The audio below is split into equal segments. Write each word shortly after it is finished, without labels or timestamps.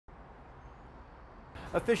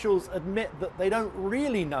officials admit that they don't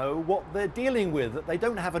really know what they're dealing with, that they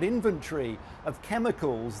don't have an inventory of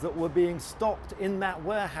chemicals that were being stocked in that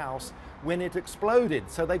warehouse when it exploded.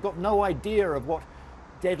 So they've got no idea of what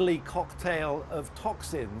deadly cocktail of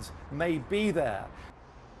toxins may be there.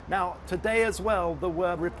 Now, today as well, there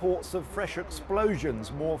were reports of fresh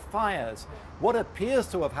explosions, more fires. What appears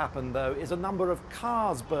to have happened, though, is a number of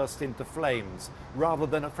cars burst into flames rather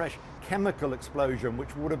than a fresh chemical explosion,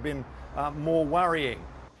 which would have been more worrying.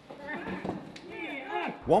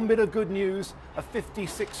 One bit of good news, a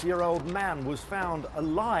 56-year-old man was found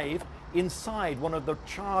alive inside one of the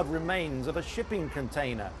charred remains of a shipping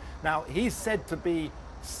container. Now, he's said to be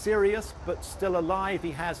serious but still alive.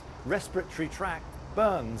 He has respiratory tract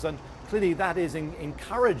burns, and clearly that is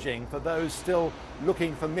encouraging for those still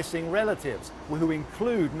looking for missing relatives, who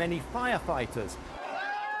include many firefighters.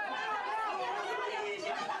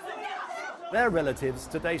 Their relatives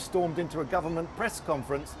today stormed into a government press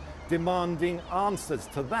conference demanding answers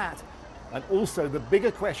to that, and also the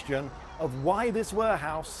bigger question of why this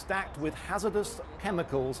warehouse stacked with hazardous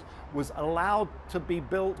chemicals was allowed to be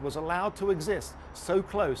built, was allowed to exist so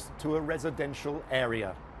close to a residential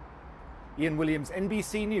area. Ian Williams,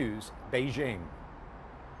 NBC News, Beijing.